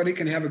 Anybody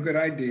can have a good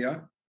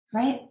idea.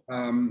 Right.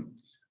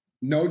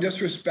 No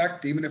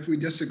disrespect, even if we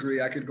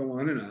disagree. I could go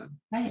on and on.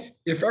 Right.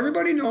 If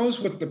everybody knows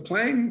what the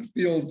playing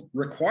field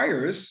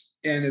requires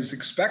and is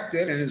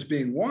expected and is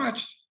being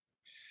watched,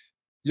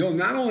 you'll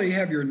not only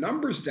have your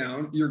numbers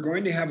down, you're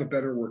going to have a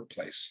better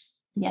workplace.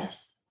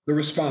 Yes. The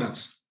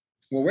response,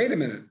 well, wait a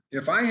minute.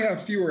 If I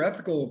have fewer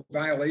ethical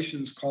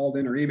violations called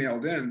in or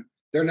emailed in,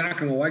 they're not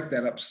going to like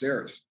that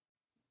upstairs.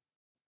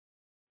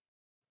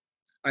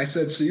 I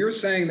said, so you're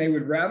saying they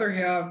would rather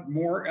have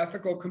more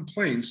ethical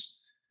complaints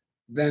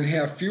than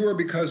have fewer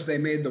because they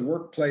made the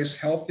workplace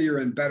healthier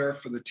and better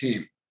for the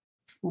team.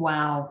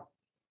 Wow.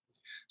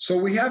 So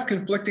we have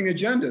conflicting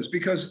agendas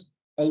because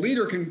a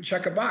leader can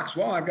check a box.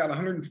 Well, I've got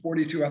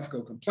 142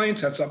 ethical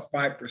complaints. That's up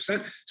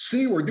 5%.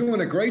 See, we're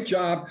doing a great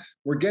job.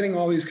 We're getting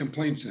all these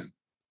complaints in.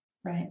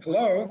 Right.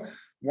 Hello.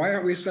 Why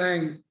aren't we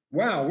saying,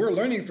 wow, we're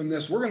learning from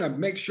this. We're going to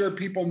make sure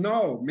people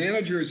know,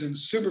 managers and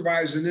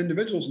supervisors and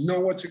individuals know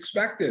what's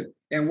expected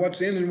and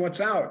what's in and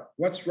what's out,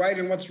 what's right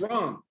and what's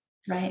wrong.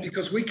 Right.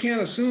 Because we can't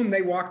assume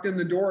they walked in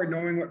the door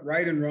knowing what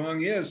right and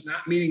wrong is,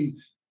 not meaning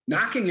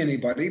knocking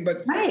anybody,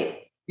 but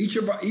right. Each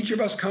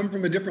of us come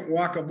from a different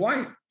walk of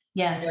life.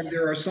 Yes. And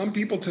there are some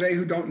people today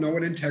who don't know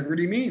what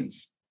integrity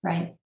means.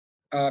 Right.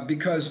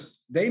 Because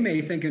they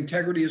may think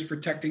integrity is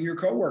protecting your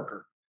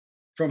coworker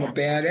from a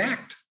bad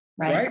act.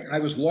 Right. I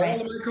was loyal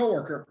to my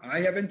coworker.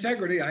 I have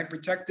integrity. I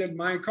protected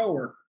my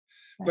coworker.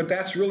 Right. But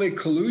that's really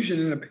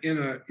collusion in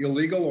a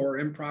illegal or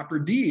improper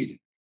deed.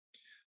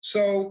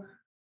 So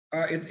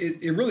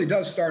it really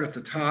does start at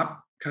the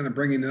top, kind of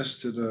bringing this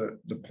to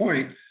the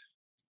point.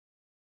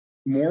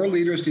 More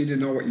leaders need to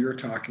know what you're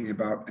talking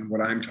about and what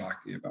I'm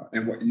talking about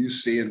and what you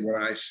see and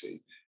what I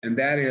see. And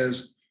that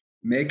is,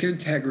 make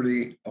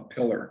integrity a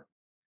pillar.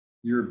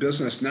 Your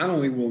business not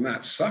only will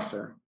not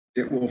suffer,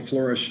 it will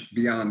flourish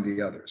beyond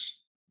the others.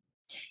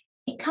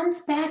 It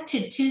comes back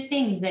to two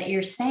things that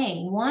you're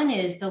saying. One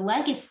is the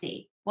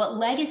legacy. What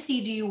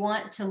legacy do you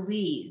want to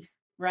leave,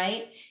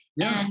 right?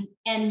 Yeah.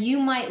 And you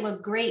might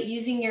look great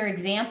using your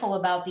example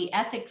about the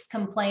ethics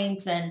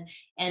complaints and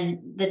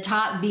the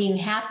top being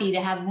happy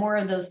to have more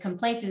of those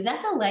complaints. Is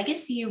that the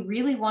legacy you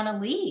really want to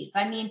leave?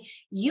 I mean,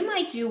 you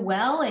might do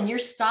well and your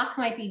stock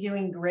might be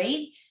doing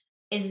great.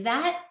 Is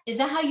that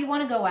how you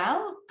want to go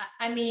out?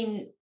 I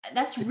mean,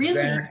 that's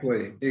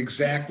really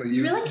exactly.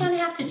 You really kind of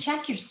have to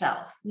check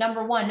yourself.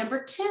 Number one.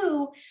 Number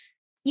two,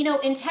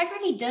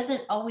 integrity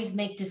doesn't always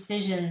make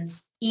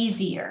decisions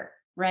easier,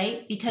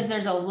 right? Because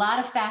there's a lot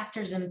of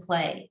factors in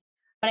play,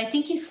 but I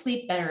think you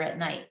sleep better at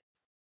night.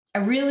 I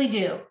really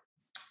do.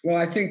 Well,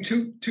 I think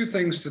two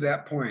things to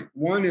that point.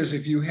 One is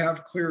if you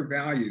have clear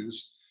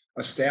values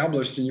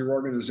established in your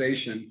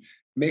organization,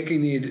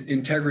 making the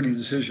integrity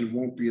decision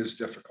won't be as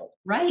difficult.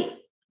 Right.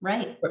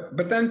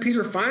 But then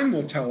Peter Fine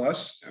will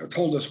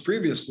told us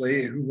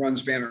previously, who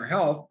runs Banner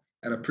Health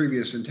at a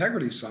previous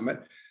integrity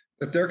summit,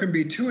 that there can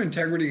be two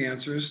integrity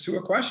answers to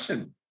a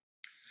question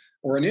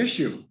or an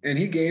issue. And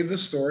he gave the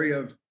story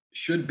of,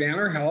 should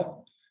Banner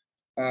Health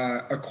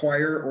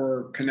acquire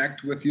or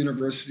connect with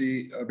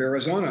University of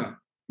Arizona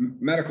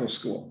Medical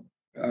School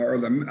or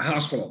the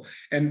hospital?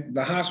 And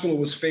the hospital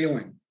was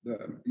failing. The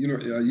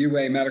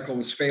UA Medical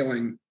was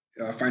failing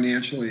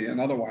financially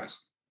and otherwise.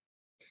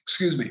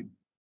 Excuse me.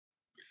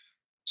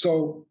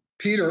 So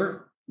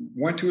Peter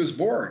went to his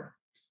board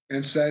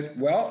and said,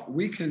 well,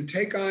 we can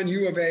take on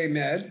U of A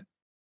Med,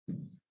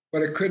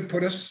 but it could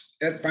put us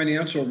at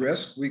financial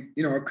risk.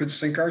 It could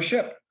sink our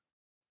ship.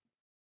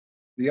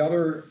 The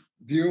other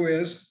view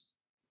is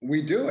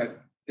we do it.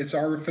 It's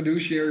our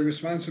fiduciary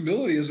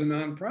responsibility as a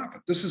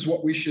nonprofit. This is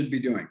what we should be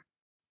doing.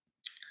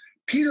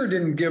 Peter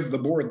didn't give the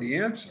board the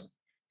answer.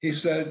 He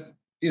said,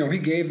 he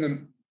gave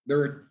them,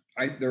 there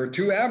are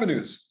two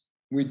avenues.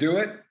 We do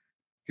it.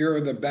 Here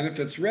are the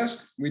benefits,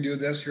 risk. We do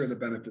this. Here are the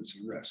benefits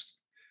and risk.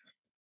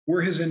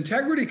 Where his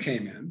integrity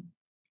came in,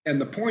 and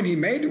the point he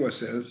made to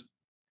us is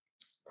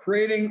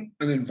creating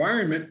an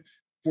environment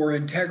for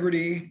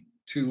integrity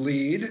to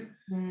lead.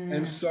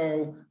 And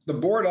so the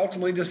board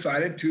ultimately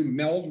decided to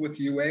meld with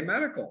UA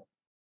Medical.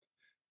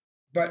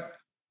 But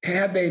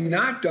had they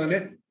not done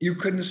it, you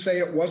couldn't say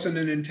it wasn't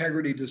an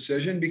integrity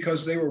decision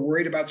because they were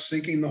worried about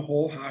sinking the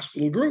whole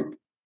hospital group.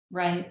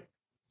 Right.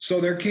 So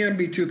there can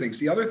be two things.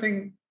 The other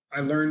thing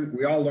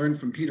we all learned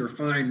from Peter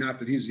Fine, not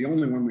that he's the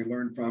only one we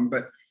learned from,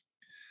 but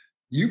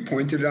you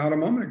pointed it out a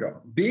moment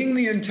ago. Being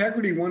the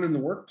integrity one in the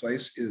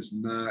workplace is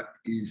not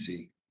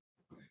easy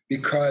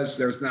because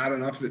there's not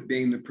enough of it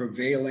being the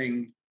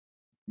prevailing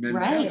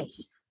mentality.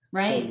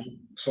 Right.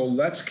 So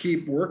let's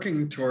keep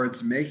working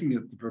towards making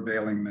it the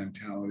prevailing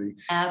mentality.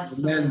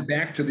 Absolutely. And then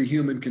back to the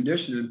human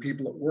condition and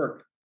people at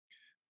work.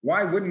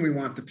 Why wouldn't we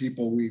want the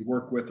people we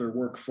work with or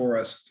work for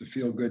us to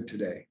feel good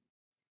today?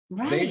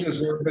 Right. They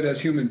deserve it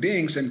as human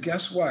beings. And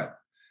guess what?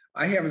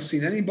 I haven't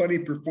seen anybody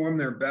perform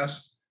their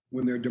best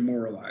when they're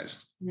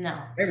demoralized. No.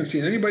 I haven't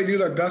seen anybody do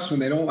their best when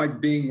they don't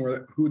like being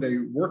who they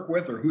work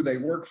with or who they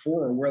work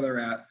for or where they're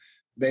at.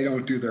 They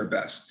don't do their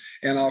best.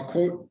 And I'll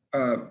quote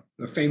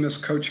the famous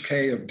Coach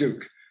K of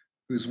Duke,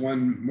 who's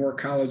won more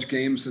college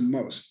games than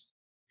most.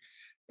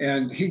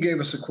 And he gave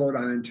us a quote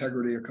on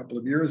integrity a couple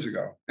of years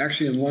ago,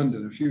 actually in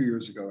London a few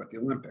years ago at the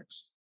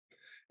Olympics.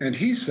 And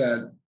he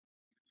said,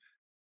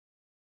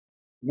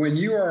 when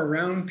you are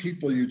around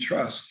people you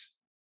trust,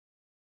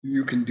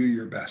 you can do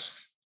your best.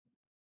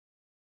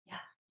 Yeah.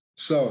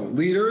 So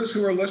leaders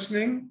who are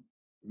listening,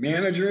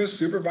 managers,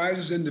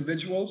 supervisors,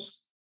 individuals,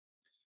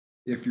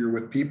 if you're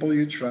with people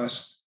you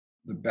trust,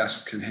 the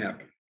best can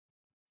happen.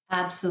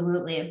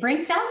 Absolutely. It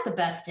brings out the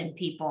best in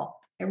people.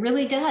 It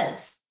really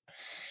does.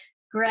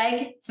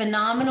 Greg,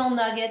 phenomenal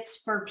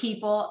nuggets for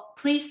people.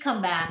 Please come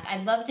back.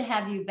 I'd love to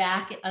have you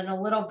back in a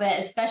little bit,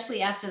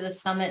 especially after the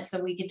summit,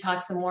 so we could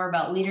talk some more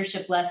about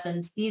leadership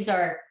lessons. These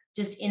are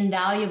just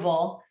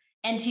invaluable.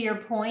 And to your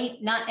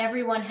point, not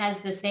everyone has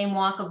the same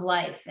walk of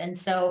life. And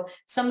so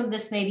some of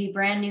this may be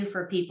brand new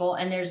for people,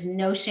 and there's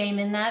no shame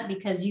in that,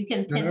 because you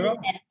can pivot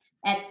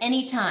at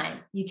any time.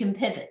 You can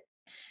pivot.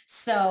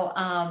 So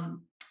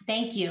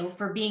thank you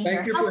for being here.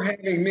 Thank you for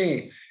having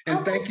me.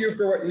 And thank you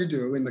for what you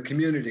do in the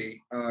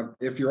community.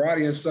 If your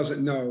audience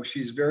doesn't know,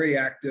 she's very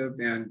active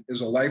and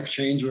is a life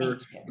changer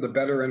for the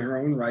better in her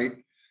own right.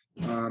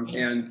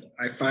 And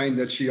I find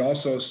that she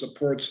also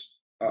supports,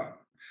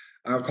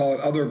 I'll call it,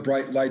 other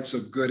bright lights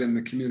of good in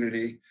the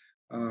community.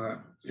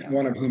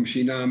 One of whom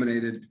she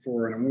nominated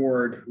for an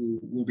award, who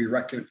will be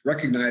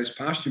recognized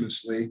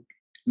posthumously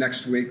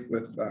next week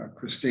with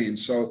Christine.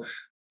 So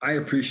I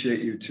appreciate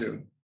you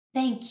too.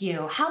 Thank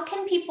you. How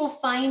can people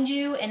find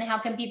you, and how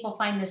can people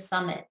find the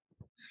summit?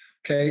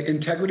 Okay,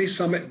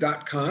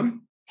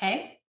 integritysummit.com.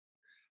 Okay.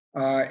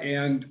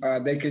 And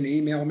they can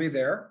email me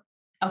there.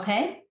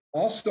 Okay.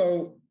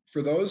 Also,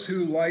 for those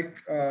who like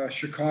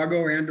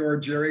Chicago and or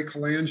Jerry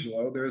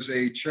Colangelo, there's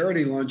a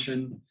charity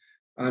luncheon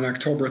on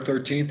October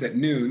 13th at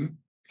noon.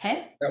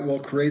 Okay. That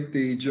will create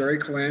the Jerry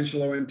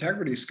Colangelo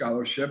Integrity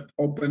Scholarship,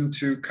 open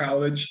to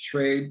college,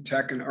 trade,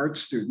 tech, and art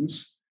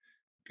students.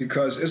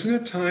 Because isn't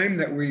it time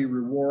that we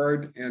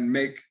reward and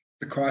make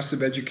the cost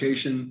of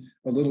education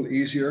a little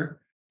easier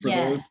for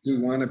those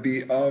who want to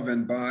be of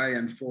and by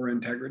and for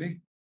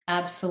integrity?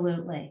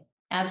 Absolutely.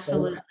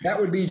 Absolutely. So that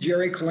would be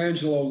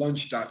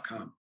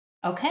jerrycolangelolunch.com.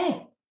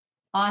 Okay.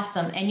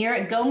 Awesome. And you're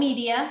at Go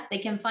Media. They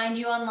can find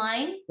you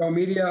online.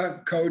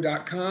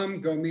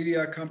 GoMediaCo.com. Go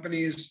Media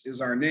Companies is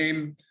our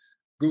name.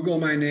 Google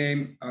my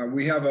name.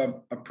 We have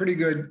a pretty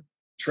good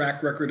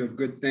track record of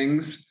good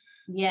things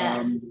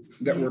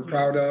that we're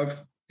proud of.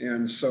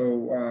 And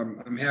so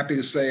I'm happy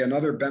to say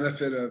another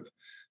benefit of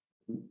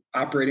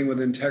operating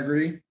with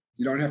integrity,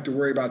 you don't have to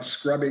worry about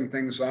scrubbing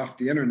things off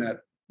the internet.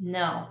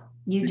 No,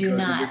 you do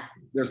not.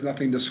 There's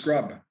nothing to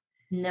scrub.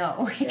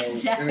 No,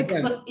 exactly.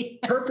 Again,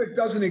 perfect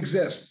doesn't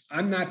exist.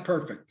 I'm not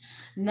perfect.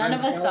 None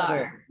of us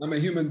are. I'm a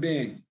human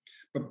being.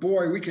 But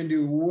boy, we can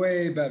do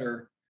way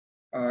better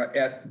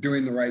at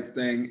doing the right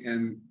thing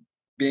and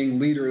being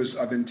leaders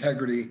of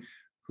integrity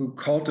who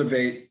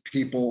cultivate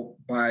people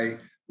by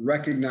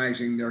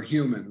recognizing they're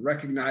human,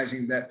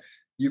 recognizing that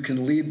you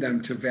can lead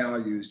them to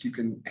values. You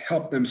can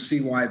help them see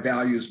why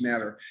values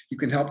matter. You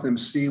can help them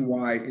see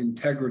why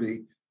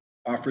integrity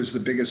offers the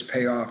biggest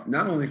payoff,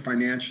 not only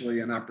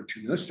financially and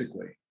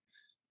opportunistically,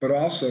 but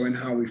also in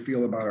how we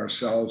feel about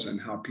ourselves and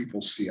how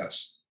people see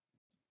us.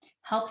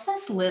 Helps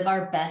us live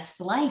our best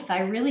life,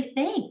 I really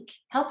think.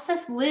 Helps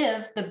us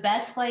live the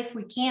best life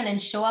we can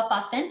and show up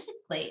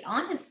authentically,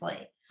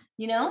 honestly,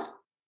 you know?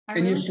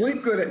 And you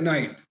sleep good at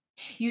night.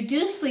 You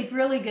do sleep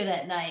really good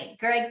at night.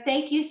 Greg,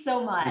 thank you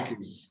so much. Thank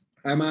you.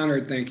 I'm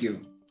honored. Thank you.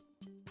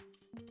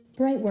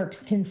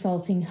 Brightworks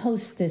Consulting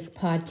hosts this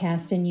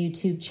podcast and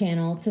YouTube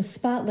channel to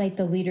spotlight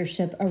the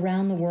leadership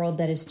around the world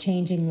that is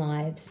changing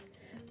lives.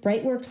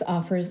 Brightworks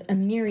offers a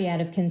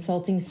myriad of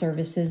consulting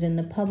services in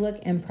the public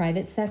and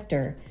private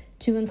sector,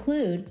 to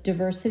include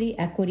diversity,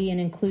 equity,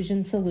 and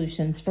inclusion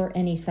solutions for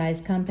any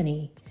size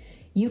company.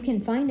 You can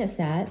find us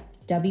at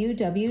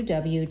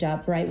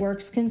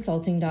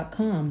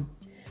www.brightworksconsulting.com.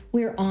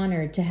 We're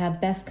honored to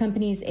have Best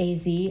Companies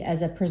AZ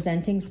as a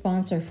presenting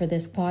sponsor for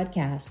this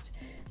podcast.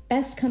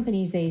 Best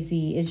Companies AZ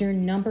is your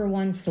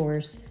 #1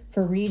 source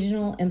for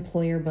regional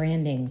employer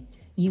branding.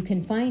 You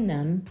can find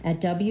them at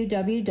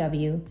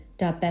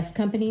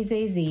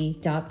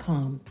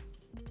www.bestcompaniesaz.com.